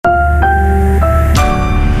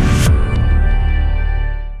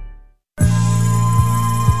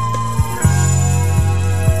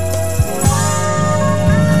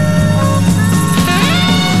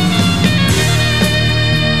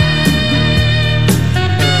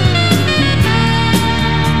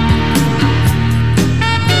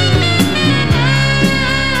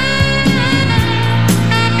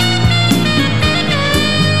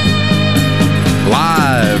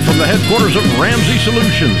headquarters of Ramsey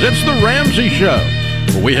Solutions. It's the Ramsey Show,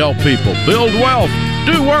 where we help people build wealth,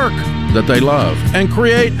 do work that they love, and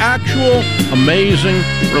create actual amazing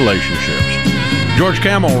relationships. George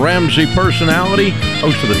Kamel, Ramsey personality,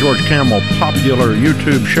 host of the George Kamel popular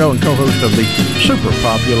YouTube show and co-host of the super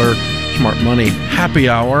popular Smart Money Happy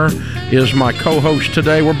Hour, is my co-host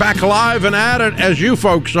today. We're back live and at it, as you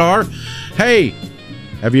folks are. Hey,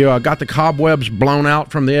 have you got the cobwebs blown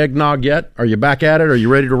out from the eggnog yet? Are you back at it? Are you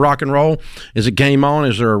ready to rock and roll? Is it game on?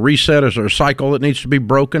 Is there a reset? Is there a cycle that needs to be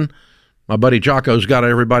broken? My buddy Jocko's got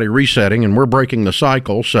everybody resetting, and we're breaking the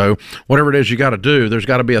cycle. So whatever it is you got to do, there's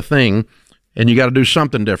got to be a thing, and you got to do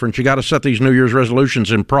something different. You got to set these New Year's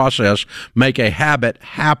resolutions in process, make a habit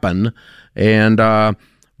happen. And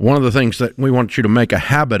one of the things that we want you to make a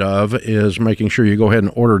habit of is making sure you go ahead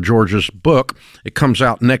and order George's book. It comes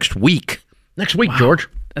out next week. Next week, wow. George.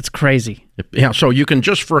 That's crazy. Yeah, so you can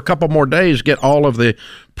just for a couple more days get all of the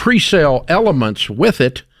pre-sale elements with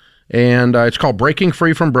it, and it's called Breaking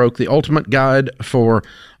Free from Broke, the ultimate guide for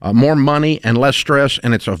more money and less stress,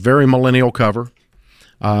 and it's a very millennial cover,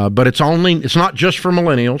 but it's not just for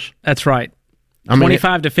millennials. That's right.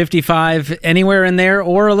 25 to 55, anywhere in there,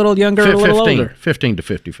 or a little younger, or a little older. 15 to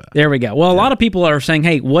 55. There we go. Well, a lot of people are saying,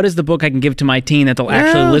 hey, what is the book I can give to my teen that they'll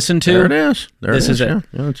actually listen to? There it is. This is it. Yeah,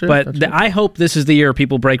 that's it. But I hope this is the year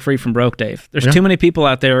people break free from broke, Dave. There's too many people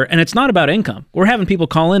out there, and it's not about income. We're having people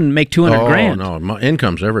call in and make $200,000. Oh, no,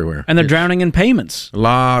 income's everywhere. And they're drowning in payments. A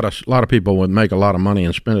lot of people would make a lot of money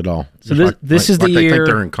and spend it all. So this is the year. They think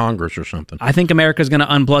they're in Congress or something. I think America's going to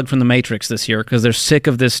unplug from the matrix this year because they're sick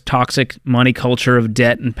of this toxic money culture of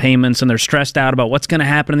debt and payments, and they're stressed out about what's going to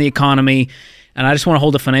happen in the economy. And I just want to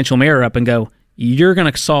hold a financial mirror up and go, you're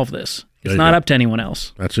going to solve this. It's not up to anyone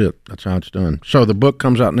else. That's it. That's how it's done. So the book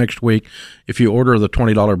comes out next week. If you order the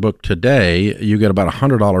 $20 book today, you get about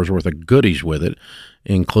 $100 worth of goodies with it,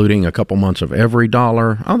 including a couple months of Every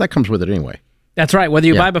Dollar. Oh, that comes with it anyway. That's right. Whether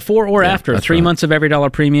you buy before or after, 3 months of Every Dollar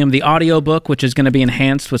Premium, the audio book, which is going to be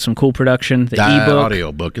enhanced with some cool production, the ebook.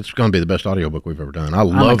 Audio book. It's going to be the best audio book we've ever done. I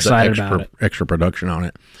love the extra production on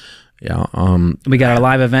it. Yeah. We got a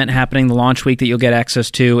live event happening the launch week that you'll get access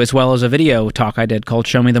to, as well as a video talk I did called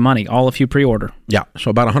Show Me the Money, all if you pre-order. Yeah. So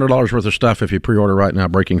about $100 worth of stuff if you pre-order right now,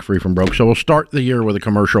 Breaking Free from Broke. So we'll start the year with a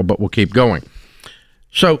commercial, but we'll keep going.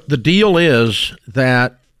 So the deal is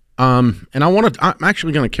that and I'm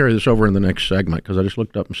actually going to carry this over in the next segment because I just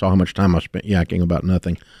looked up and saw how much time I spent yakking about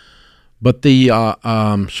nothing. But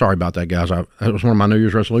sorry about that, guys. That was one of my New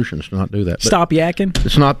Year's resolutions to not do that. But stop yakking?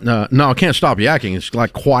 It's not. No, I can't stop yakking. It's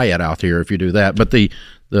like quiet out here if you do that. But the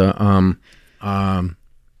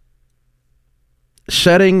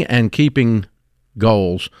setting and keeping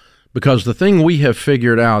goals, because the thing we have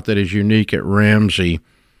figured out that is unique at Ramsey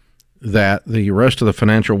that the rest of the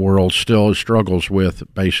financial world still struggles with,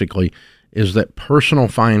 basically, is that personal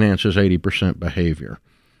finance is 80% behavior.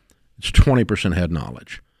 It's 20% head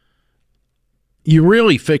knowledge. You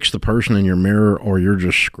really fix the person in your mirror or you're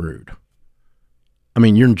just screwed. I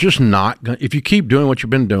mean, you're just not going to, if you keep doing what you've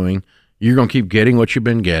been doing, you're going to keep getting what you've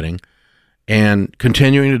been getting and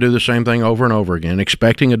continuing to do the same thing over and over again,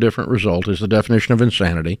 expecting a different result is the definition of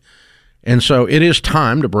insanity. And so it is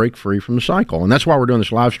time to break free from the cycle. And that's why we're doing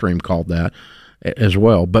this live stream called that as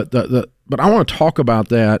well. But but I want to talk about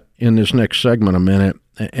that in this next segment a minute.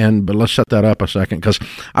 But let's set that up a second because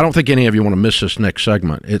I don't think any of you want to miss this next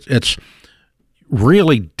segment. It's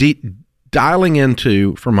really dialing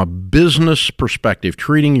into, from a business perspective,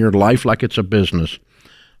 treating your life like it's a business.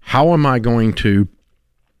 How am I going to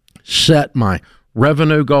set my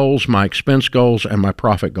revenue goals, my expense goals, and my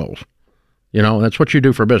profit goals? You know, that's what you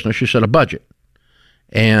do for business. You set a budget.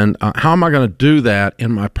 And how am I going to do that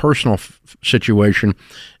in my personal situation?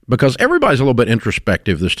 Because everybody's a little bit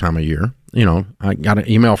introspective this time of year. You know, I got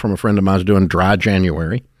an email from a friend of mine who's doing dry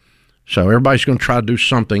January. So everybody's going to try to do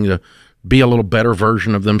something to be a little better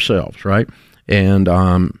version of themselves, right? And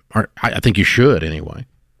I think you should anyway.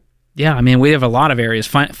 Yeah, I mean, we have a lot of areas.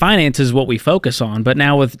 Finance is what we focus on. But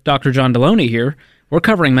now with Dr. John Deloney here, we're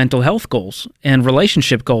covering mental health goals and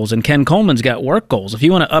relationship goals, and Ken Coleman's got work goals. If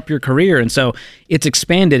you want to up your career, and so it's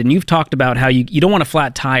expanded, and you've talked about how you don't want a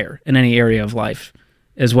flat tire in any area of life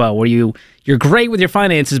as well, where you're great with your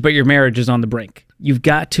finances, but your marriage is on the brink. You've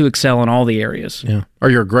got to excel in all the areas. Yeah, or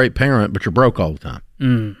you're a great parent, but you're broke all the time.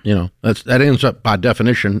 You know, that ends up by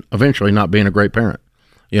definition eventually not being a great parent.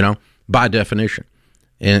 You know, by definition.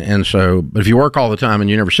 And so, but if you work all the time and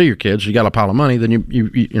you never see your kids, you got a pile of money, then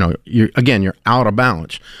you're out of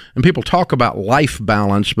balance. And people talk about life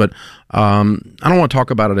balance, but I don't want to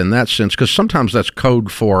talk about it in that sense because sometimes that's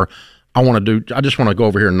code for I just want to go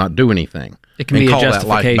over here and not do anything. It can be a call that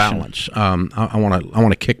life justification. balance. I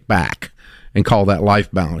want to kick back and call that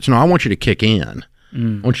life balance. No, I want you to kick in.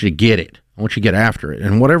 I want you to get it. I want you to get after it.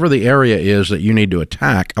 And whatever the area is that you need to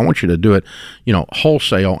attack, I want you to do it,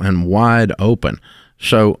 wholesale and wide open.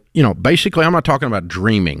 So, basically, I'm not talking about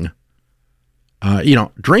dreaming.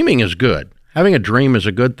 Dreaming is good. Having a dream is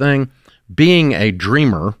a good thing. Being a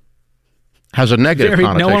dreamer has a negative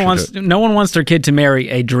connotation. No one wants their kid to marry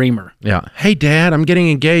a dreamer. Yeah. Hey, Dad, I'm getting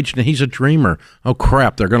engaged, and he's a dreamer. Oh,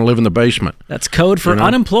 crap, they're going to live in the basement. That's code for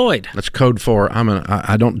unemployed. That's code for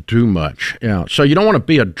I don't do much. Yeah. So you don't want to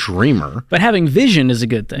be a dreamer. But having vision is a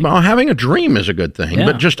good thing. Well, having a dream is a good thing,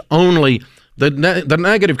 but just only the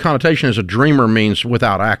negative connotation is a dreamer means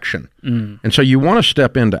without action. And so you want to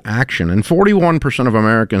step into action. And 41% of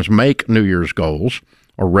Americans make New Year's goals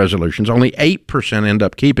or resolutions. Only 8% end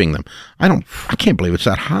up keeping them. I can't believe it's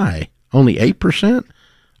that high. Only 8%?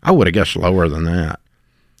 I would have guessed lower than that.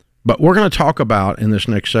 But we're going to talk about in this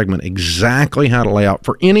next segment exactly how to lay out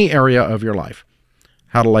for any area of your life,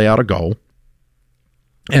 how to lay out a goal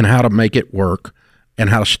and how to make it work and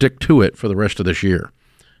how to stick to it for the rest of this year.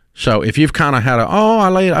 So if you've kind of had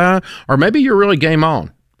or maybe you're really game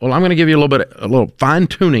on. Well, I'm going to give you a little fine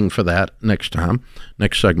tuning for that next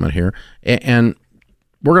segment here. And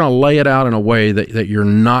we're going to lay it out in a way that you're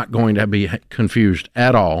not going to be confused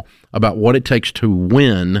at all about what it takes to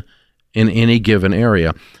win in any given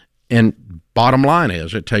area. And bottom line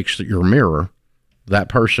is, it takes your mirror, that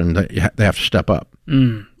person, that they have to step up.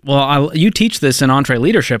 Well, you teach this in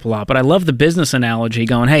EntreLeadership a lot, but I love the business analogy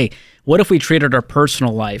going, hey, what if we treated our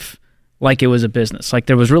personal life like it was a business, like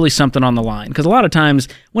there was really something on the line? Because a lot of times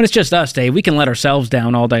when it's just us, Dave, we can let ourselves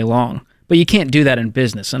down all day long. But you can't do that in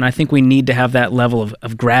business, and I think we need to have that level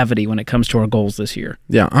of gravity when it comes to our goals this year.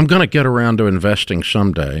 Yeah, I'm going to get around to investing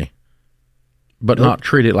someday, but not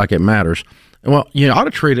treat it like it matters. Well, you ought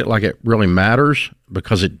to treat it like it really matters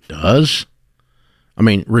because it does. I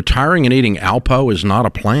mean, retiring and eating Alpo is not a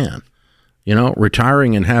plan.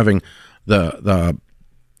 Retiring and having the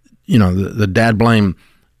dad blame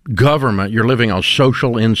government, you're living on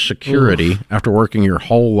social insecurity. After working your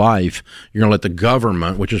whole life. You're going to let the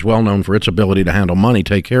government, which is well known for its ability to handle money,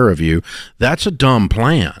 take care of you. That's a dumb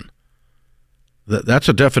plan. That's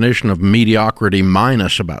a definition of mediocrity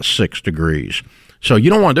minus about 6 degrees. So you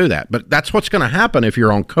don't want to do that. But that's what's going to happen if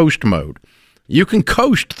you're on coast mode. You can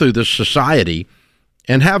coast through this society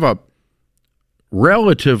and have a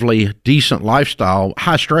relatively decent lifestyle,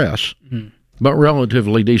 high stress, but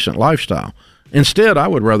relatively decent lifestyle. Instead, I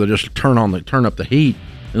would rather just turn up the heat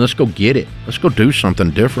and let's go get it. Let's go do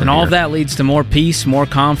something different. And all of that leads to more peace, more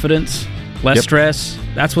confidence, less stress.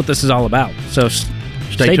 That's what this is all about. So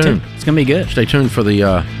stay tuned. It's going to be good. Stay tuned for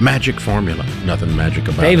the magic formula. Nothing magic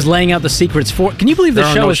about it. Dave's laying out the secrets for. Can you believe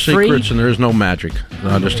the show is free? There are no secrets and there is no magic.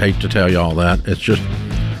 I just hate to tell you all that. It's just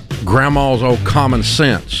grandma's old common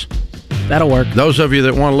sense. That'll work. Those of you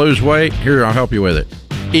that want to lose weight, here, I'll help you with it.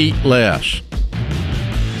 Eat less.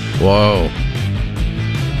 Whoa.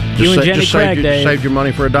 You and Jenny Craig, Dave. Saved your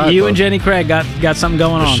money for a diet book. You and Jenny Craig got something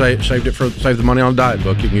going on. Saved the money on a diet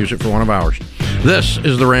book. You can use it for one of ours. This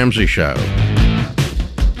is The Ramsey Show.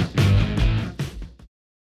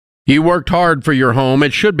 You worked hard for your home.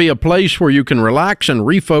 It should be a place where you can relax and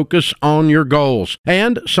refocus on your goals.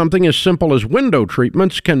 And something as simple as window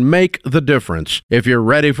treatments can make the difference. If you're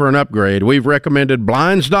ready for an upgrade, we've recommended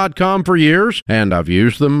Blinds.com for years, and I've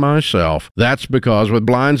used them myself. That's because with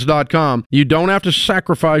Blinds.com, you don't have to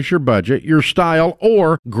sacrifice your budget, your style,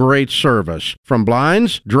 or great service. From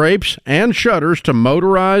blinds, drapes, and shutters to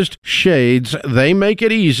motorized shades, they make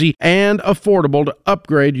it easy and affordable to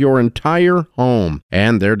upgrade your entire home.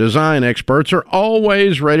 And their design experts are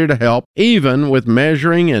always ready to help, even with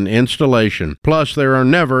measuring and installation. Plus, there are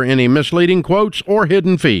never any misleading quotes or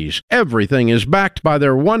hidden fees. Everything is backed by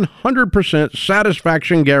their 100%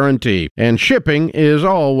 satisfaction guarantee, and shipping is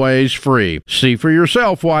always free. See for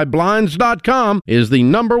yourself why Blinds.com is the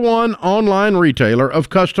 #1 online retailer of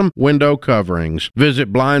custom window coverings.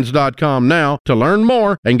 Visit Blinds.com now to learn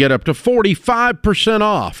more and get up to 45%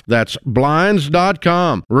 off. That's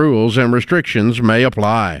Blinds.com. Rules and restrictions may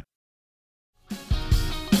apply.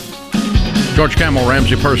 George Kamel,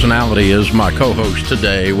 Ramsey Personality, is my co-host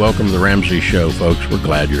today. Welcome to the Ramsey Show, folks. We're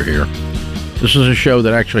glad you're here. This is a show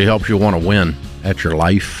that actually helps you want to win at your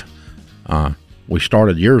life. We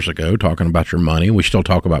started years ago talking about your money. We still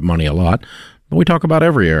talk about money a lot, but we talk about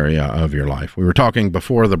every area of your life. We were talking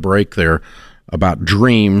before the break there about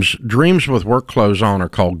dreams. Dreams with work clothes on are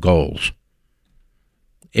called goals.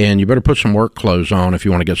 And you better put some work clothes on if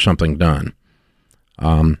you want to get something done.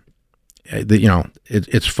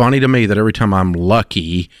 It's funny to me that every time I'm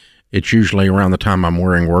lucky, it's usually around the time I'm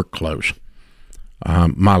wearing work clothes.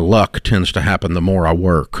 my luck tends to happen the more I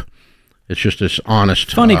work. It's just this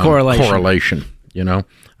honest funny correlation. You know,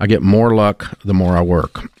 I get more luck the more I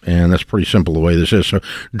work, and that's pretty simple the way this is. So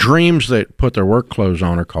dreams that put their work clothes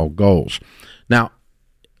on are called goals. Now,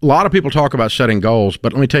 a lot of people talk about setting goals,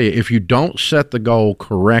 but let me tell you, if you don't set the goal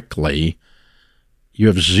correctly, you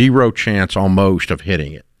have zero chance almost of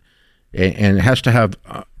hitting it. And it has to have,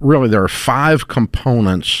 really, there are 5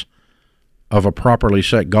 components of a properly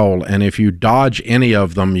set goal, and if you dodge any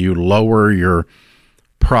of them, you lower your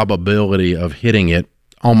probability of hitting it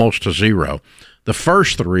almost to zero. The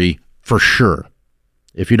first 3, for sure.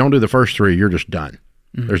 If you don't do the first 3, you're just done.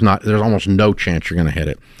 Mm-hmm. There's almost no chance you're going to hit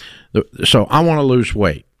it. So I want to lose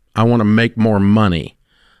weight. I want to make more money.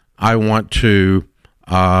 I want to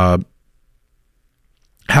have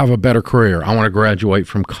a better career. I want to graduate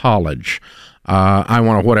from college. I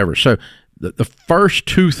want to whatever. So the first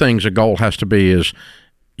 2 things a goal has to be is,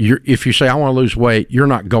 if you say, I want to lose weight, you're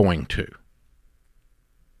not going to.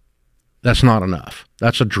 That's not enough.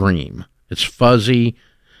 That's a dream. It's fuzzy.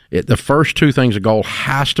 The first 2 things a goal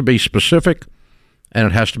has to be specific, and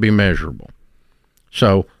it has to be measurable.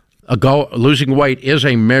 So a goal, losing weight, is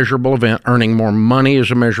a measurable event. Earning more money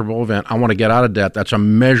is a measurable event. I want to get out of debt. That's a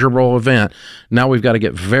measurable event. Now we've got to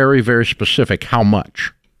get very, very specific. How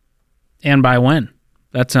much? And by when?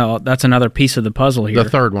 That's another piece of the puzzle here. The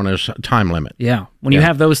third one is time limit. Yeah. When you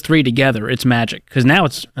have those 3 together, it's magic, because now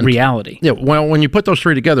it's reality. Yeah. Well, when you put those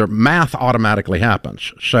 3 together, math automatically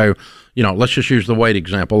happens. So, let's just use the weight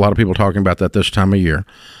example. A lot of people talking about that this time of year.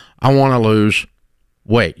 I want to lose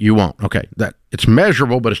weight. You won't. Okay. That it's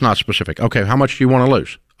measurable, but it's not specific. Okay. How much do you want to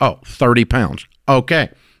lose? Oh, 30 pounds. Okay.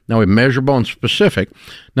 Now we're measurable and specific.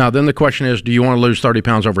 Now then the question is, do you want to lose 30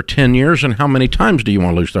 pounds over 10 years? And how many times do you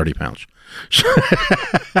want to lose 30 pounds?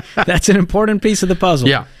 That's an important piece of the puzzle.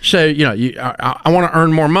 Yeah. So, I want to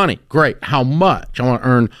earn more money. Great. How much? I want to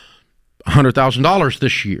earn $100,000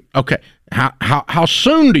 this year. Okay. How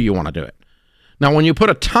soon do you want to do it? Now, when you put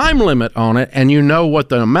a time limit on it and you know what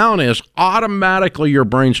the amount is, automatically your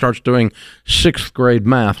brain starts doing 6th grade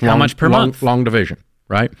math. How much per month? Long division,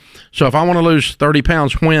 right? So if I want to lose 30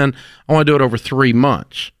 pounds, when? I want to do it over 3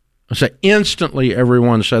 months. I say instantly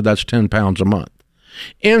everyone said that's 10 pounds a month.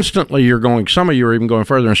 Instantly some of you are even going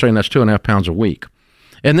further and saying that's 2.5 pounds a week.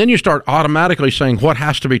 And then you start automatically saying what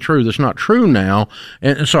has to be true that's not true now.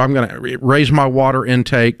 And so I'm going to raise my water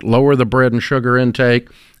intake, lower the bread and sugar intake,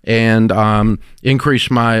 and increase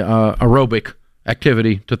my aerobic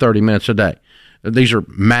activity to 30 minutes a day. These are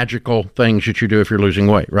magical things that you do if you're losing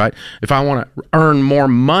weight, right? If I want to earn more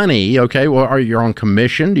money, okay, well, are you on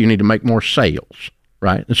commission? Do you need to make more sales,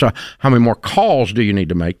 right? And so how many more calls do you need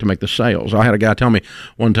to make the sales? I had a guy tell me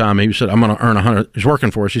one time, he said, I'm going to earn he's working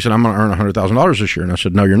for us. He said, I'm going to earn $100,000 this year. And I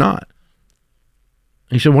said, no, you're not.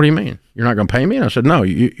 He said, what do you mean? You're not going to pay me? And I said, no,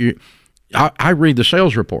 I read the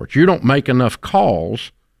sales reports. You don't make enough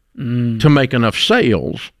calls to make enough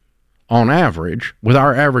sales on average with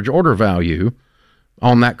our average order value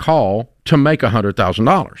on that call to make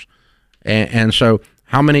 $100,000. And so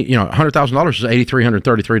how many, $100,000 is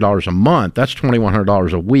 $8,333 a month. That's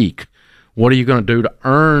 $2,100 a week. What are you going to do to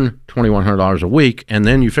earn $2,100 a week? And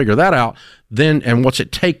then you figure that out. And what's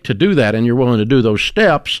it take to do that? And you're willing to do those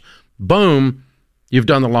steps. Boom. You've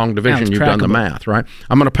done the long division. You've done the math, right?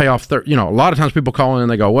 I'm going to pay off, a lot of times people call in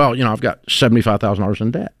and they go, well, I've got $75,000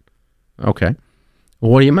 in debt. Okay.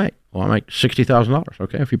 Well, what do you make? Well, I make $60,000.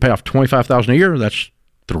 Okay. If you pay off $25,000 a year, that's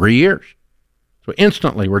 3 years. So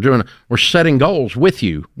instantly we're setting goals with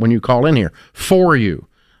you when you call in here for you,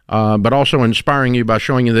 but also inspiring you by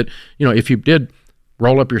showing you that, if you did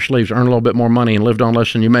roll up your sleeves, earn a little bit more money and lived on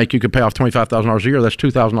less than you make, you could pay off $25,000 a year. That's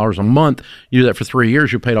 $2,000 a month. You do that for 3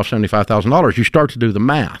 years, you paid off $75,000. You start to do the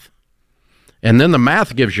math. And then the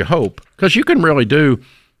math gives you hope, because you can really do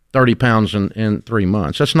 30 pounds in 3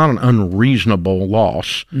 months. That's not an unreasonable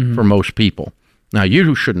loss for most people. Now,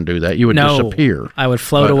 you shouldn't do that. You would disappear. I would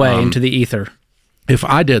float away into the ether. If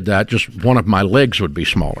I did that, just one of my legs would be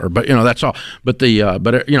smaller. But, that's all. But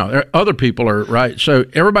other people are, right? So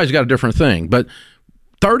everybody's got a different thing. But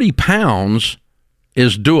 30 pounds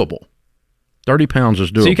is doable. 30 pounds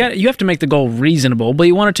is doable. So you have to make the goal reasonable, but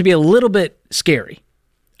you want it to be a little bit scary.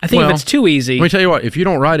 I think if it's too easy. Let me tell you what, if you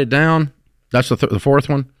don't write it down, that's the fourth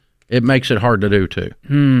one, it makes it hard to do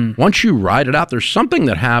too. Once you write it out, there's something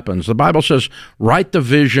that happens. The Bible says, write the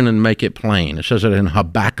vision and make it plain. It says it in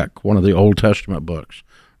Habakkuk, one of the Old Testament books.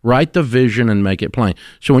 Write the vision and make it plain.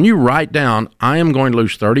 So when you write down, I am going to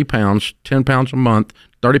lose 30 pounds, 10 pounds a month,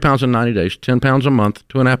 30 pounds in 90 days, 10 pounds a month,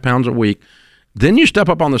 2.5 pounds a week. Then you step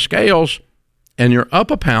up on the scales and you're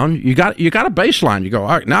up a pound. You got a baseline. You go,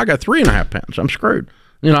 all right, now I got 3.5 pounds. I'm screwed.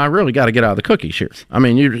 I really got to get out of the cookies here. I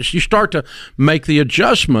mean, you start to make the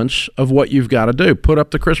adjustments of what you've got to do. Put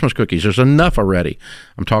up the Christmas cookies. There's enough already.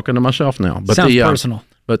 I'm talking to myself now. But Sounds personal.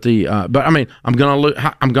 But I mean, I'm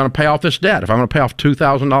gonna pay off this debt. If I'm gonna pay off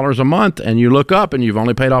 $2,000 a month, and you look up and you've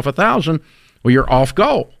only paid off $1,000, well, you're off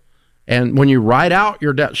goal. And when you write out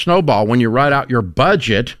your debt snowball, when you write out your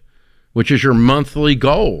budget, which is your monthly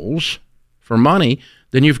goals for money,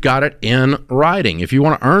 then you've got it in writing. If you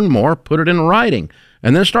want to earn more, put it in writing.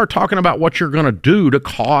 And then start talking about what you're going to do to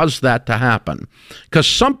cause that to happen. Because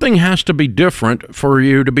something has to be different for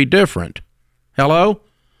you to be different. Hello?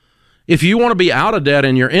 If you want to be out of debt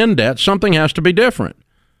and you're in debt, something has to be different.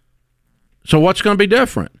 So what's going to be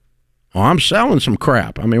different? Well, I'm selling some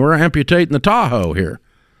crap. I mean, we're amputating the Tahoe here.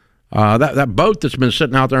 That boat that's been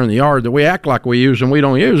sitting out there in the yard that we act like we use and we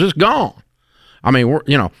don't use is gone. I mean,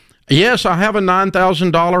 yes, I have a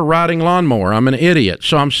 $9,000 riding lawnmower. I'm an idiot,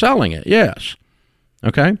 so I'm selling it. Yes.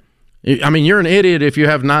 Okay. I mean, you're an idiot if you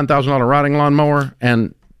have $9,000 riding lawnmower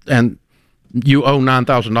and you owe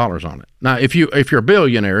 $9,000 on it. Now, if you're a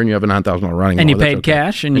billionaire and you have a $9,000 riding lawnmower, and you paid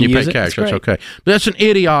cash and you use paid cash, that's okay. But that's an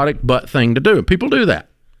idiotic butt thing to do. People do that.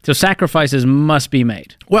 So sacrifices must be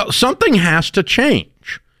made. Well, something has to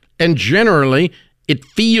change, and generally,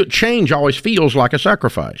 change always feels like a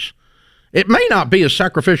sacrifice. It may not be as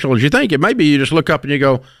sacrificial as you think. It may be you just look up and you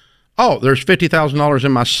go, oh, there's $50,000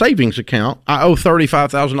 in my savings account. I owe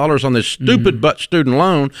 $35,000 on this stupid butt student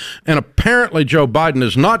loan, and apparently Joe Biden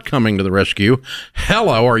is not coming to the rescue.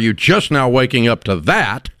 Hello, are you just now waking up to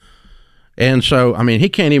that? And so, I mean, he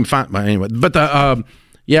can't even find, anyway. But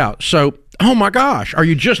so, oh my gosh, are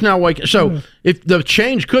you just now waking? So, if the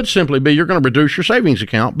change could simply be you're going to reduce your savings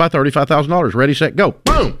account by $35,000. Ready, set, go.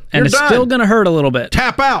 Boom. And it's still going to hurt a little bit.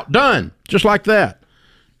 Tap out. Done. Just like that.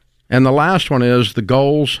 And the last one is the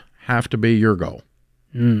goals have to be your goal.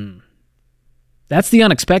 That's the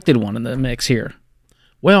unexpected one in the mix here.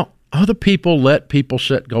 Well, other people let people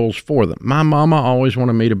set goals for them. My mama always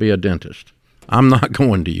wanted me to be a dentist. I'm not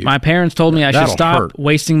going to you. My parents told me I should stop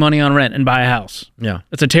wasting money on rent and buy a house. Yeah.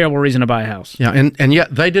 It's a terrible reason to buy a house. Yeah, and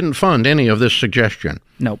yet they didn't fund any of this suggestion.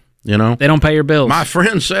 Nope. They don't pay your bills. My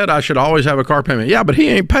friend said I should always have a car payment. Yeah, but he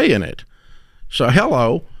ain't paying it. So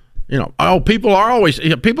hello. People always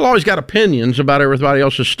got opinions about everybody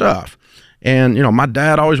else's stuff. And, my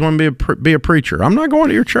dad always wanted me to be a preacher. I'm not going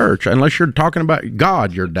to your church unless you're talking about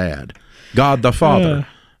God, your dad, God the Father.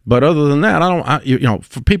 But other than that,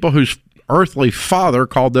 for people whose earthly father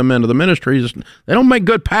called them into the ministries, they don't make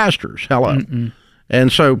good pastors. Hello. Mm-mm. And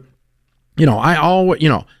so, I always,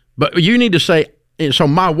 but you need to say, so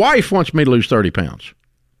my wife wants me to lose 30 pounds.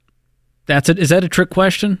 That's it. Is that a trick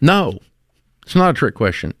question? No. It's not a trick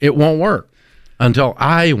question. It won't work until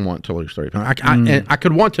I want to lose 30 pounds. I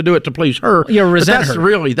could want to do it to please her. You resent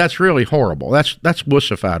her. That's really horrible. That's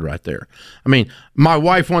wussified right there. I mean, my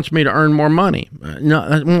wife wants me to earn more money. No,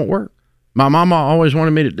 that won't work. My mama always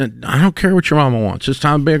wanted me to. I don't care what your mama wants. It's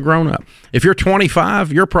time to be a grown up. If you're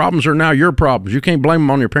 25, your problems are now your problems. You can't blame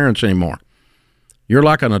them on your parents anymore. You're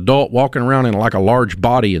like an adult walking around in like a large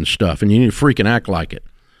body and stuff, and you need to freaking act like it.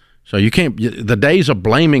 So you can't. The days of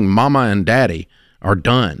blaming mama and daddy are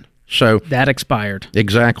done. So that expired.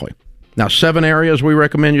 Exactly. Now, 7 areas we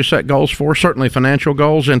recommend you set goals for. Certainly financial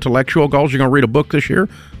goals, intellectual goals. You're going to read a book this year.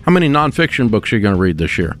 How many nonfiction books are you going to read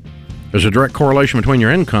this year? There's a direct correlation between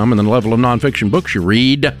your income and the level of nonfiction books you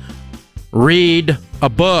read. Read a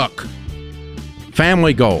book.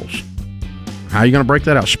 Family goals. How are you going to break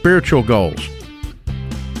that out? Spiritual goals.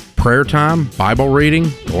 Prayer time, Bible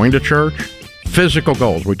reading, going to church. Physical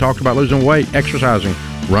goals. We talked about losing weight, exercising,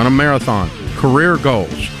 run a marathon. Career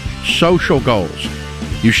goals. Social goals.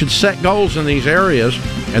 You should set goals in these areas,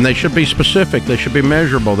 and they should be specific. They should be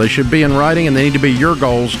measurable. They should be in writing, and they need to be your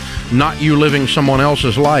goals, not you living someone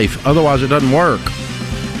else's life. Otherwise, it doesn't work.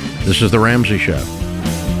 This is The Ramsey Show.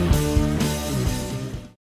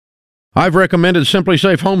 I've recommended Simply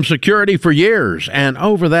Safe Home Security for years, and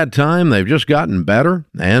over that time, they've just gotten better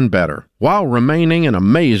and better, while remaining an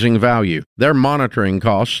amazing value. Their monitoring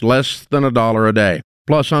costs less than $1 a day.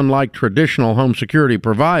 Plus, unlike traditional home security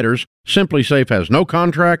providers, Simply Safe has no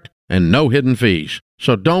contract and no hidden fees.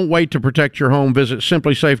 So don't wait to protect your home. Visit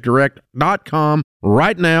simplysafedirect.com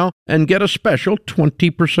right now and get a special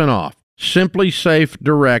 20% off.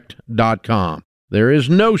 simplysafedirect.com. There is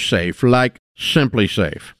no safe like Simply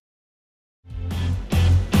Safe.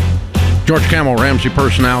 George Kamel, Ramsey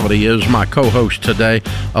Personality, is my co-host today.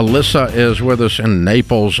 Alyssa is with us in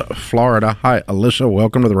Naples, Florida. Hi, Alyssa.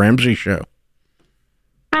 Welcome to The Ramsey Show.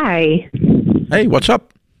 Hi. Hey, what's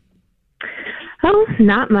up? Oh,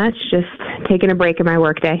 not much. Just taking a break in my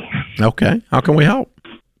workday. Okay. How can we help?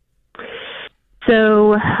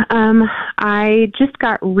 So I just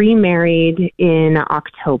got remarried in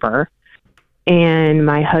October, and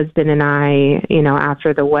my husband and I,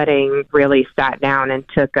 after the wedding, really sat down and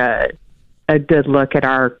took a good look at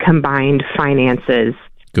our combined finances.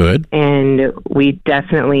 Good. And we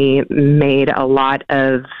definitely made a lot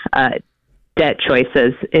of debt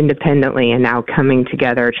choices independently, and now coming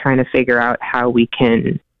together, trying to figure out how we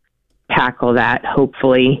can tackle that,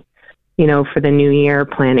 hopefully, for the new year,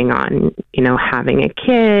 planning on, having a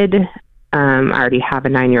kid. I already have a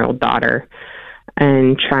 9-year-old daughter,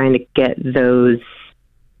 and trying to get those,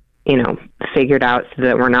 figured out so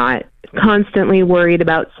that we're not constantly worried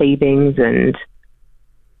about savings and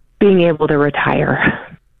being able to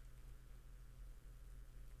retire.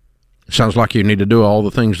 Sounds like you need to do all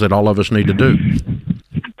the things that all of us need to do.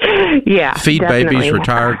 Yeah. Feed definitely. babies,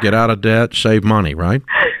 retire, get out of debt, save money, right?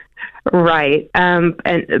 Right. And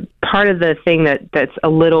part of the thing that's a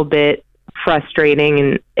little bit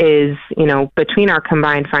frustrating is, between our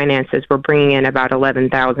combined finances, we're bringing in about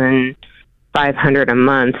 $11,500 a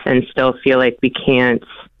month, and still feel like we can't,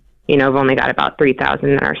 we've only got about $3,000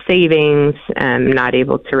 in our savings, and not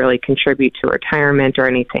able to really contribute to retirement or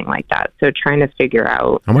anything like that. So trying to figure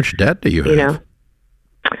out, how much debt do you have?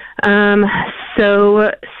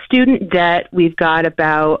 So student debt, we've got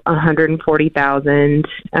about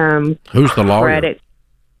 $140,000. Who's the lawyer? Credit.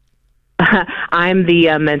 I'm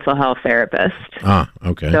the mental health therapist. Ah,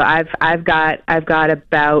 okay. So I've got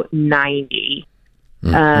about 90.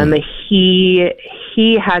 Mm-hmm.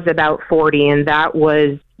 He has about 40, and that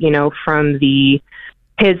was, from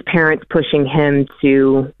his parents pushing him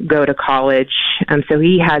to go to college. So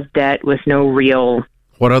he has debt with no real.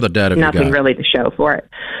 What other debt have you got? Nothing really to show for it.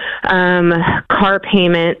 Car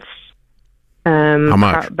payments. How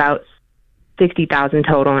much? About $60,000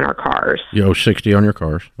 total in our cars. You owe $60,000 on your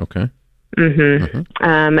cars. Okay. Mm-hmm.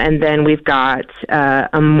 Mm-hmm. And then we've got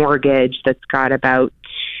a mortgage that's got about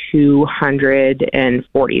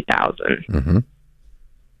 $240,000. Mm-hmm.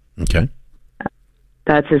 Okay.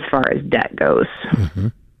 That's as far as debt goes. Mm-hmm.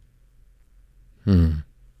 Hmm.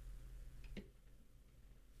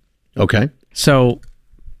 Okay. So,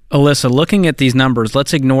 Alyssa, looking at these numbers,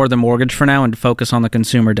 let's ignore the mortgage for now and focus on the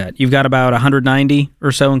consumer debt. You've got about 190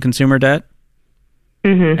 or so in consumer debt,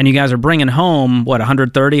 and you guys are bringing home what,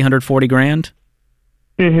 130, 140 grand?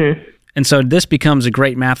 Mm-hmm. And so this becomes a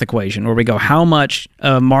great math equation where we go, how much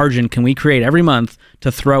margin can we create every month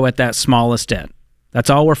to throw at that smallest debt? That's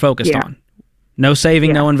all we're focused on. No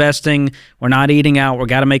saving, no investing. We're not eating out. We've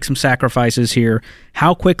got to make some sacrifices here.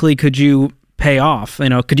 How quickly could you pay off?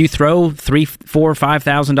 Could you throw $3,000, $4,000,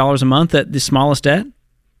 $5,000 a month at the smallest debt?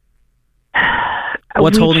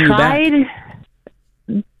 What's holding you back?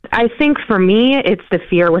 I think for me, it's the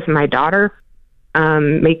fear with my daughter,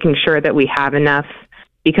 making sure that we have enough.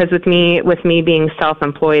 Because with me being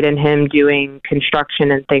self-employed and him doing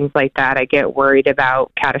construction and things like that, I get worried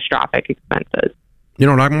about catastrophic expenses. You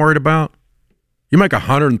know what I'm worried about? You make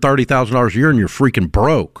 $130,000 a year and you're freaking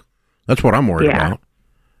broke. That's what I'm worried about.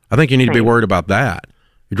 I think you need to be worried about that.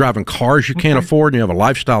 You're driving cars you can't afford, and you have a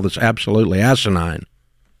lifestyle that's absolutely asinine.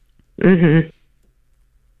 Mm-hmm.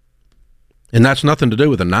 And that's nothing to do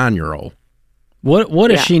with a 9-year-old. What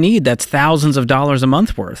does she need that's thousands of dollars a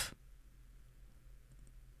month worth?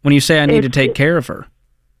 When you say I need to take care of her.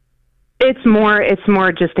 It's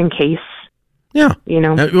more just in case. Yeah.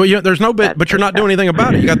 Well, there's no bit, but you're not doing anything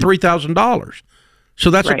about it. You got $3,000. So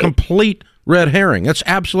that's a complete red herring. That's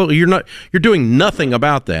absolutely, you're doing nothing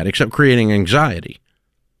about that except creating anxiety.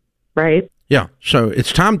 Right. Yeah. So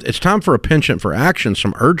it's time for a penchant for action,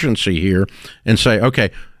 some urgency here, and say, okay,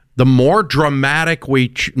 the more dramatic we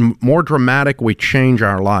change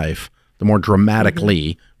our life, the more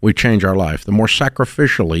dramatically we change our life, the more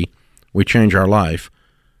sacrificially we change our life,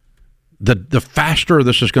 the faster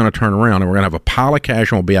this is going to turn around, and we're going to have a pile of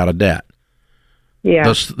cash and we'll be out of debt.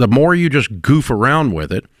 Yeah. The more you just goof around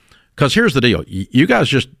with it, because here's the deal: you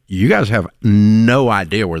guys have no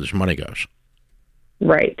idea where this money goes.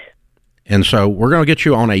 Right. And so we're going to get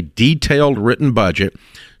you on a detailed written budget.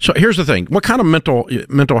 So here's the thing: what kind of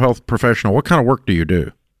mental health professional? What kind of work do you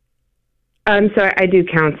do? So I do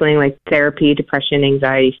counseling, like therapy, depression,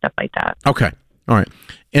 anxiety, stuff like that. Okay. All right.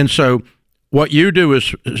 And so what you do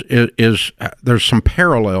is there's some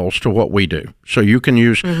parallels to what we do. So you can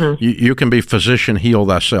use, you can be physician, heal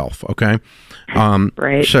thyself. Okay.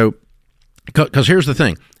 Right. So, because here's the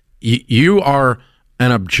thing, you are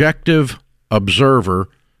an objective observer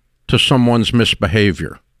to someone's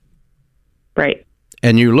misbehavior. Right.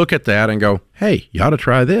 And you look at that and go, hey, you ought to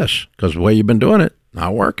try this because the way you've been doing it,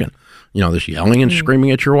 not working. This yelling and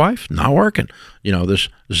screaming at your wife, not working. This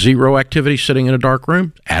zero activity sitting in a dark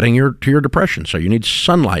room, adding to your depression. So you need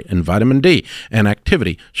sunlight and vitamin D and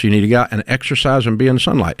activity. So you need to go out and exercise and be in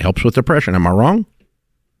sunlight. Helps with depression. Am I wrong?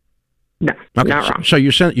 No, okay. Not wrong. So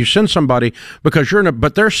you send somebody because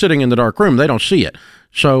but they're sitting in the dark room. They don't see it.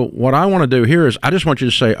 So what I want to do here is I just want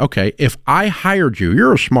you to say, okay, if I hired you,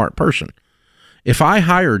 you're a smart person. If I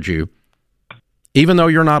hired you, even though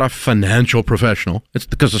you're not a financial professional, it's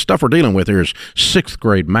because the stuff we're dealing with here is 6th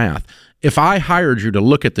grade math. If I hired you to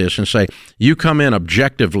look at this and say, you come in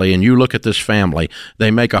objectively and you look at this family,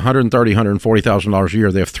 they make $130,000, $140,000 a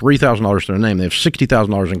year, they have $3,000 to their name, they have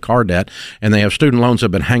 $60,000 in car debt, and they have student loans that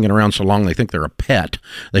have been hanging around so long they think they're a pet.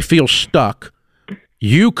 They feel stuck.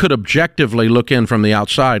 You could objectively look in from the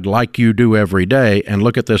outside like you do every day and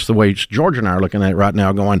look at this the way George and I are looking at it right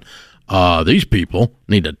now going, these people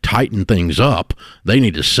need to tighten things up. They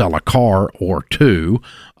need to sell a car or two.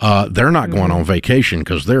 They're not going on vacation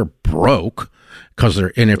because they're broke.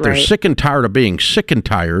 If they're sick and tired of being sick and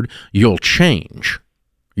tired, you'll change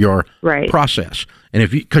your process. And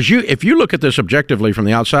if you look at this objectively from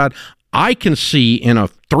the outside, I can see in a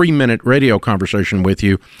 3-minute radio conversation with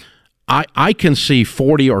you, I can see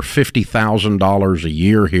 $40,000 or $50,000 a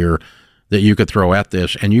year here that you could throw at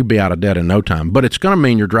this, and you'd be out of debt in no time. But it's going to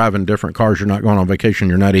mean you're driving different cars, you're not going on vacation,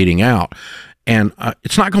 you're not eating out. And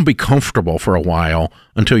it's not going to be comfortable for a while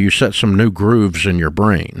until you set some new grooves in your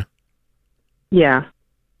brain. Yeah.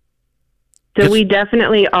 So we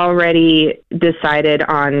definitely already decided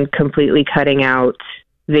on completely cutting out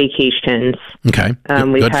vacations. Okay.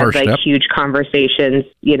 We've had huge conversations,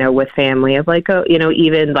 with family of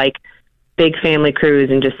even big family cruise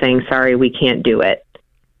and just saying, sorry, we can't do it.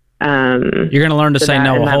 You're going to learn to say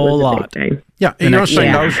no a whole lot. Yeah, you're going to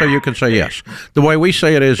say no so you can say yes. The way we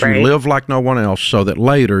say it is you live like no one else so that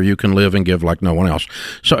later you can live and give like no one else.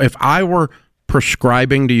 So if I were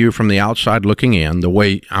prescribing to you from the outside looking in, the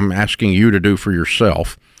way I'm asking you to do for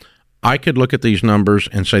yourself, I could look at these numbers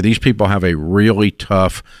and say these people have a really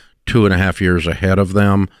tough 2.5 years ahead of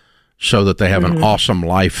them so that they have an awesome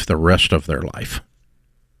life the rest of their life.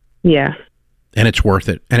 Yeah. And it's worth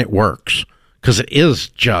it, and it works. Because it is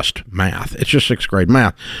just math. It's just 6th grade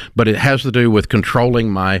math. But it has to do with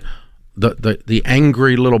controlling the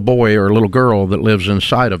angry little boy or little girl that lives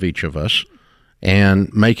inside of each of us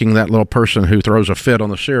and making that little person who throws a fit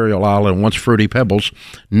on the cereal aisle and wants Fruity Pebbles.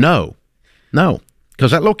 No.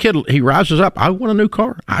 Because that little kid, he rises up. I want a new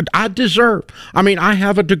car. I deserve. I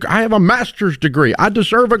have a master's degree. I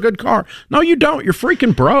deserve a good car. No, you don't. You're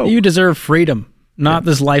freaking broke. You deserve freedom, not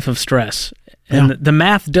this life of stress. And the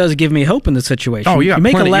math does give me hope in the situation. Oh, yeah. You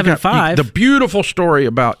make 11.5. The beautiful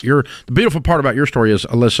part about your story is,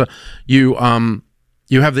 Alyssa, you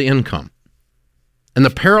have the income. And the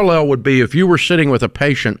parallel would be if you were sitting with a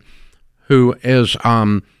patient who is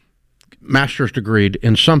master's degreed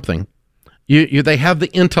in something, they have the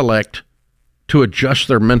intellect to adjust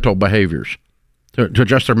their mental behaviors, to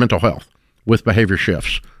adjust their mental health with behavior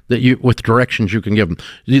shifts. With directions you can give them.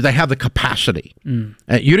 They have the capacity. You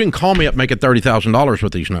didn't call me up making $30,000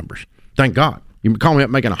 with these numbers. Thank God. You call me up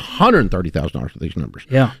making $130,000 with these numbers.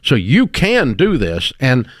 Yeah. So you can do this,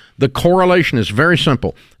 and the correlation is very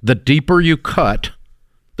simple. The deeper you cut,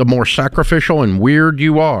 the more sacrificial and weird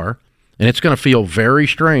you are, and it's going to feel very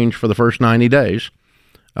strange for the first 90 days,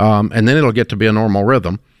 and then it'll get to be a normal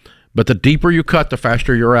rhythm. But the deeper you cut, the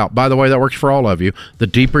faster you're out. By the way, that works for all of you. The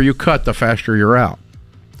deeper you cut, the faster you're out.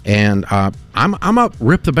 And I'm a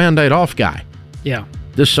rip the Band-Aid off guy. Yeah.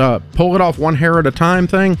 This pull it off one hair at a time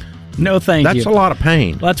thing. No, thank you. That's a lot of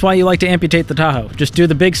pain. Well, that's why you like to amputate the Tahoe. Just do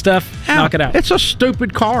the big stuff, knock it out. It's a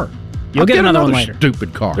stupid car. You'll get another one later.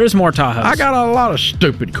 Stupid car. There's more Tahoes. I got a lot of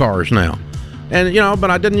stupid cars now. And, but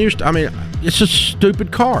I didn't used to. It's a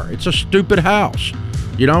stupid car. It's a stupid house.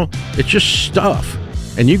 It's just stuff.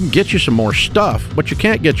 And you can get you some more stuff, but you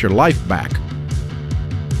can't get your life back.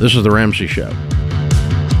 This is The Ramsey Show.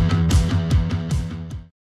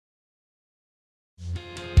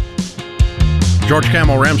 George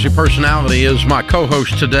Camel, Ramsey Personality, is my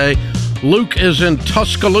co-host today. Luke is in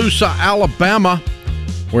Tuscaloosa, Alabama,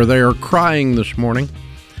 where they are crying this morning.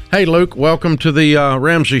 Hey, Luke, welcome to the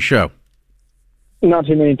Ramsey Show. Not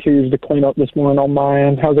too many tears to clean up this morning on my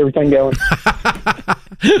end. How's everything going?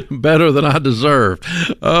 Better than I deserved.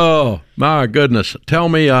 Oh, my goodness. Tell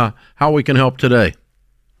me how we can help today.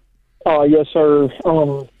 Yes, sir.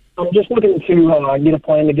 I'm just looking to get a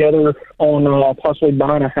plan together on possibly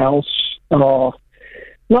buying a house.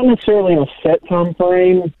 Not necessarily in a set time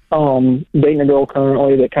frame. Dating a girl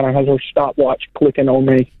currently that kind of has her stopwatch clicking on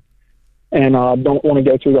me, and don't want to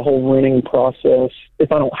go through the whole renting process if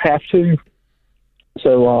I don't have to.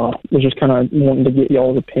 So was just kind of wanting to get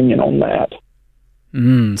y'all's opinion on that.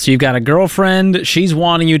 So you've got a girlfriend. She's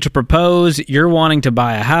wanting you to propose. You're wanting to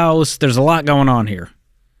buy a house. There's a lot going on here.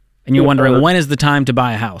 And you're wondering, when is the time to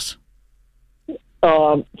buy a house?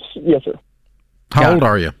 Yes, sir. How old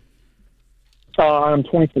are you? I'm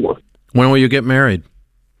 24. When will you get married?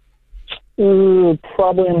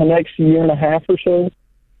 Probably in the next year and a half or so.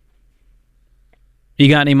 You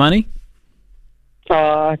got any money?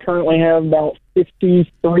 I currently have about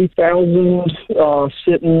 $53,000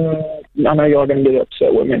 sitting. I know y'all are going to get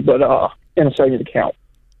upset with me, but in a savings account.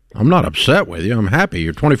 I'm not upset with you. I'm happy.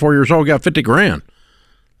 You're 24 years old. Got $50,000.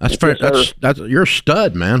 That's fair. That's you're a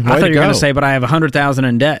stud, man. Way I thought you were go. going to say, but I have $100,000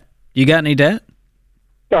 in debt. You got any debt?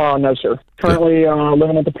 No, sir. Currently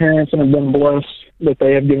living with the parents and have been blessed that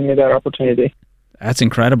they have given me that opportunity. That's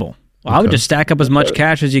incredible. Well, I would just stack up as much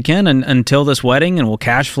cash as you can until this wedding, and we'll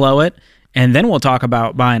cash flow it, and then we'll talk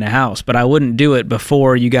about buying a house. But I wouldn't do it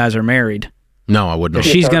before you guys are married. No, I wouldn't.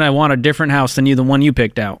 She's going to want a different house than the one you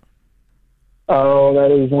picked out. Oh, that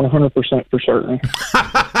is 100% for certain.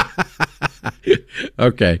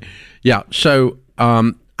 Okay. Yeah. So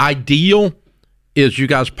ideal is you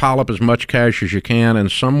guys pile up as much cash as you can,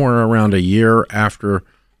 and somewhere around a year after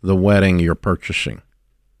the wedding, you're purchasing.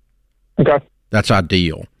 Okay. That's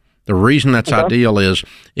ideal. The reason that's ideal is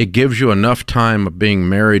it gives you enough time of being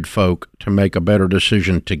married folk to make a better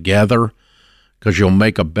decision together, because you'll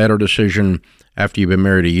make a better decision after you've been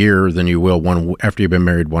married a year than you will after you've been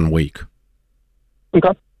married 1 week.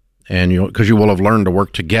 Okay. And because you will have learned to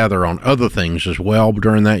work together on other things as well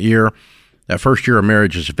during that year. That first year of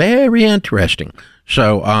marriage is very interesting.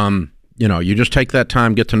 So, you just take that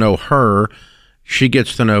time, get to know her. She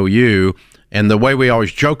gets to know you. And the way we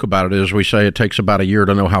always joke about it is we say it takes about a year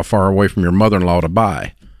to know how far away from your mother-in-law to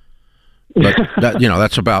buy. But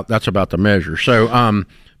that's about the measure. So,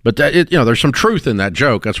 but that, there's some truth in that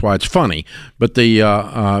joke. That's why it's funny. But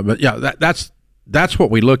that's what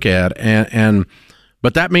we look at.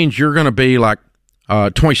 But that means you're going to be like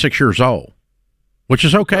 26 years old, which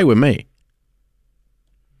is okay with me.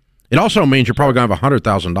 It also means you're probably going to have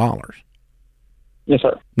 $100,000. Yes,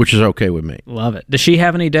 sir. Which is okay with me. Love it. Does she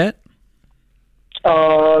have any debt?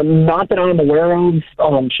 Not that I'm aware of.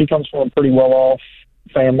 She comes from a pretty well-off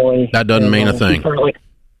family. That doesn't mean a thing.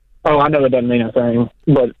 I know it doesn't mean a thing,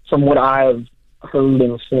 but from what I've heard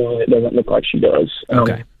and seen, it doesn't look like she does.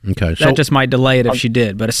 Okay. Okay. That just might delay it if she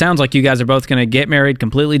did, but it sounds like you guys are both going to get married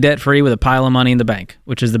completely debt-free with a pile of money in the bank,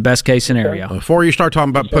 which is the best-case scenario. Before you start talking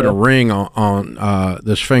about putting a ring on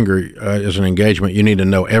this finger as an engagement, you need to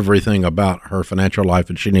know everything about her financial life,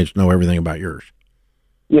 and she needs to know everything about yours.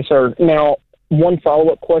 Yes, sir. Now, one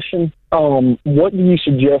follow-up question. What do you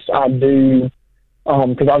suggest I do?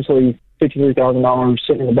 Because obviously $53,000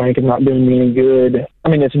 sitting in the bank is not doing me any good. I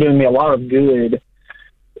mean, it's doing me a lot of good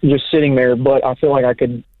just sitting there, but I feel like I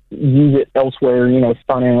could use it elsewhere,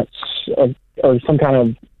 finance or some kind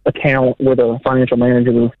of account with a financial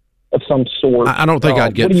manager of some sort. I don't think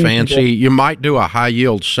I'd get fancy. You might do a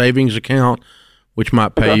high-yield savings account, which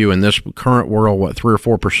might pay you in this current world, 3 or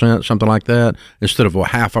 4%, something like that, instead of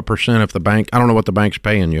 0.5% if the bank, I don't know what the bank's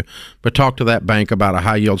paying you, but talk to that bank about a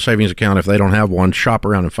high-yield savings account. If they don't have one, shop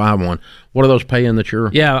around and find one. What are those paying that you're?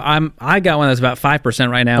 Yeah, I got one that's about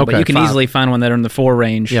 5% right now, but you can easily find one that are in the 4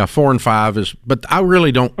 range. Yeah, 4 and 5 is, but I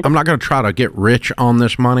really don't, I'm not going to try to get rich on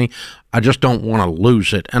this money. I just don't want to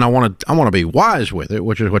lose it, and I want to be wise with it,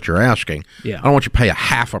 which is what you're asking. Yeah. I don't want you to pay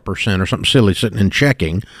 0.5% or something silly sitting in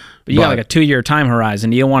checking. But you got like a 2-year time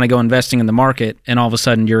horizon. You don't want to go investing in the market, and all of a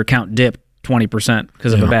sudden your account dipped 20%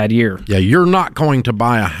 because of a bad year. Yeah, you're not going to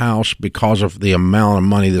buy a house because of the amount of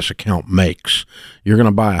money this account makes. You're going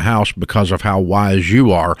to buy a house because of how wise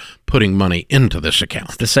you are putting money into this account.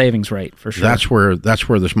 It's the savings rate, for sure. That's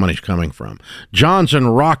where this money's coming from. John's in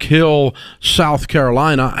Rock Hill, South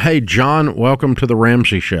Carolina. Hey, John, welcome to the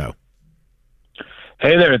Ramsey Show.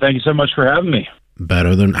 Hey there. Thank you so much for having me.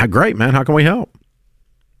 Great, man. How can we help?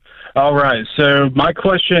 All right. So my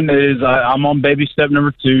question is, I'm on baby step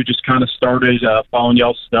number 2, just kind of started following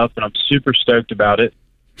y'all's stuff, and I'm super stoked about it.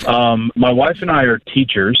 My wife and I are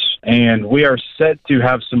teachers, and we are set to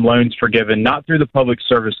have some loans forgiven, not through the public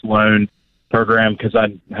service loan program, because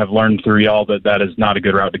I have learned through y'all that is not a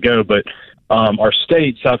good route to go, but our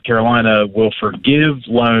state, South Carolina, will forgive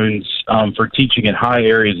loans for teaching in high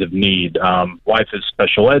areas of need. Wife is a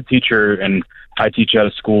special ed teacher, and I teach at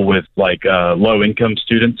a school with low-income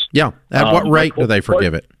students. Yeah. At what rate do they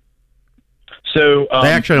forgive it? So they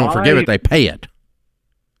actually don't forgive it; they pay it.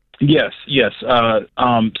 Yes.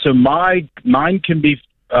 So mine can be.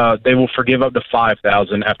 They will forgive up to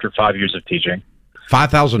 $5,000 after 5 years of teaching.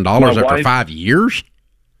 $5,000 after 5 years?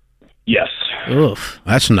 Yes. Oof.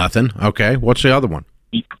 That's nothing. Okay. What's the other one?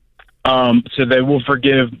 So they will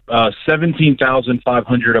forgive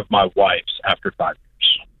 $17,500 of my wife's after 5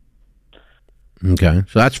 years. Okay.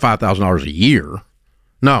 So that's $5,000 a year.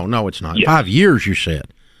 No, it's not. Yes. 5 years, you said.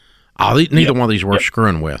 Oh, neither Yep. one of these worth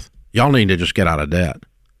screwing with. Y'all need to just get out of debt.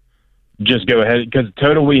 Just go ahead, because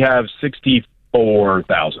total we have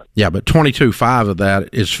 $64,000. Yeah, but 22.5 of that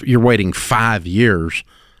is you're waiting 5 years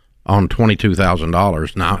on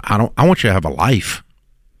 $22,000. Now, I want you to have a life.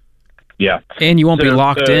 Yeah. And you won't be So,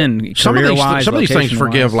 locked in Some of career-wise, these things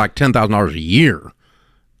forgive location-wise. like $10,000 a year,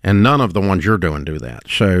 and none of the ones you're doing do that.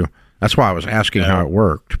 So that's why I was asking how it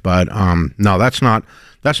worked. But no, that's not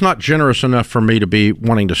generous enough for me to be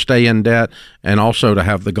wanting to stay in debt and also to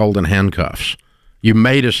have the golden handcuffs. You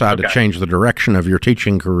may decide to change the direction of your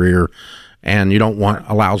teaching career, and you don't want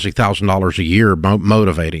a lousy $1,000 a year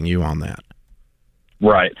motivating you on that.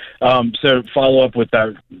 Right. So follow up with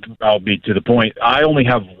that. I'll be to the point. I only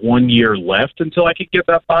have 1 year left until I could get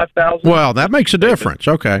that $5,000. Well, that makes a difference.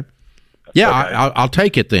 Okay. Yeah, Okay. I'll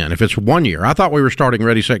take it then. If it's 1 year, I thought we were starting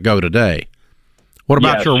Ready, Set, Go today. What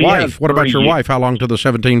about Yeah, your she wife? has What about 3 your years. wife? How long to the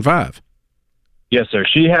 17.5? Yes, sir.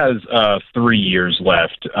 She has 3 years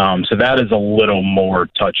left. So that is a little more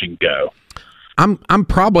touch and go. I'm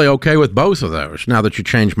probably okay with both of those now that you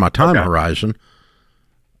changed my time horizon.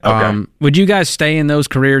 Okay. Would you guys stay in those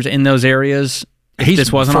careers in those areas if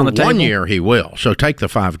this wasn't for on the table? 1 year he will. So take the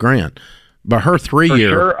 $5,000. But her 3 For year,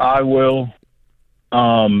 sure, I will.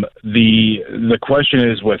 The question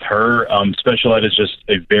is with her, special ed is just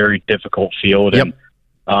a very difficult field, Yep.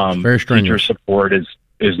 and Very teacher strenuous. support is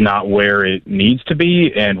not where it needs to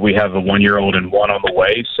be, and we have a 1 year old and one on the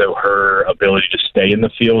way, so her ability to stay in the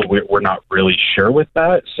field, we're not really sure with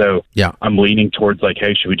that. So Yeah. I'm leaning towards like,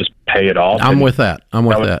 hey, should we just pay it off? I'm And with that. I'm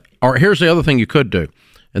with that was- that. Or here's the other thing you could do,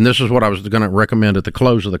 and this is what I was going to recommend at the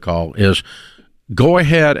close of the call, is go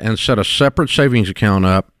ahead and set a separate savings account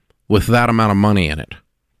up with that amount of money in it.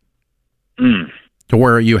 To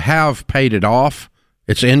where you have paid it off,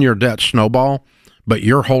 it's in your debt snowball, but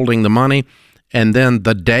you're holding the money, and then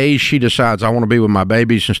the day she decides I want to be with my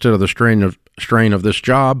babies instead of the strain of this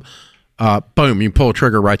job, boom, you pull a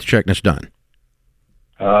trigger, write the check, and it's done.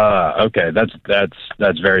 Okay,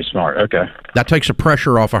 that's very smart. Okay. That takes the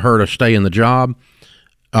pressure off of her to stay in the job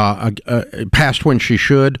past when she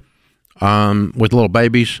should with little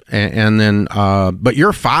babies, and then but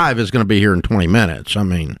your 5 is going to be here in 20 minutes. I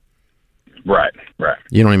mean, Right.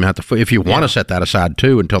 you don't even have to, if you want to set that aside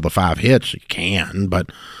too until the 5 hits, you can, but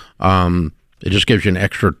it just gives you an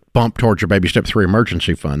extra bump towards your baby step 3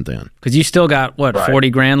 emergency fund then. Because you still got, what, Right. 40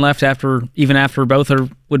 grand left even after both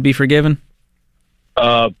would be forgiven?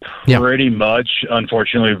 Yeah. Pretty much.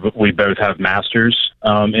 Unfortunately, we both have masters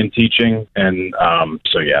in teaching, and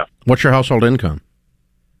so yeah. What's your household income?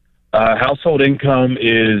 Household income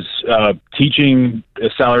is teaching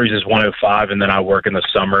salaries is 105, and then I work in the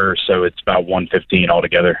summer, so it's about 115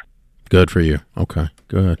 altogether. Good for you. Okay,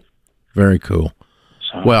 good. Very cool.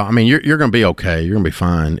 So, Well, I mean, you're going to be okay. You're going to be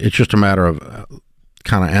fine. It's just a matter of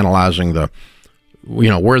kind of analyzing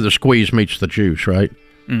where the squeeze meets the juice, right?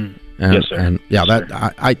 And, Yes, sir. And yeah, Yes,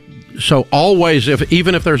 that so always,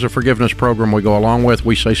 even if there's a forgiveness program we go along with,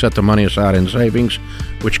 we say set the money aside in savings,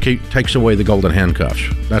 which takes away the golden handcuffs.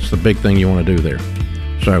 That's the big thing you want to do there.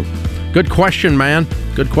 So, good question, man.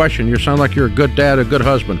 Good question. You sound like you're a good dad, a good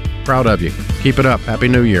husband. Proud of you. Keep it up. Happy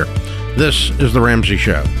New Year. This is The Ramsey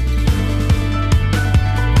Show.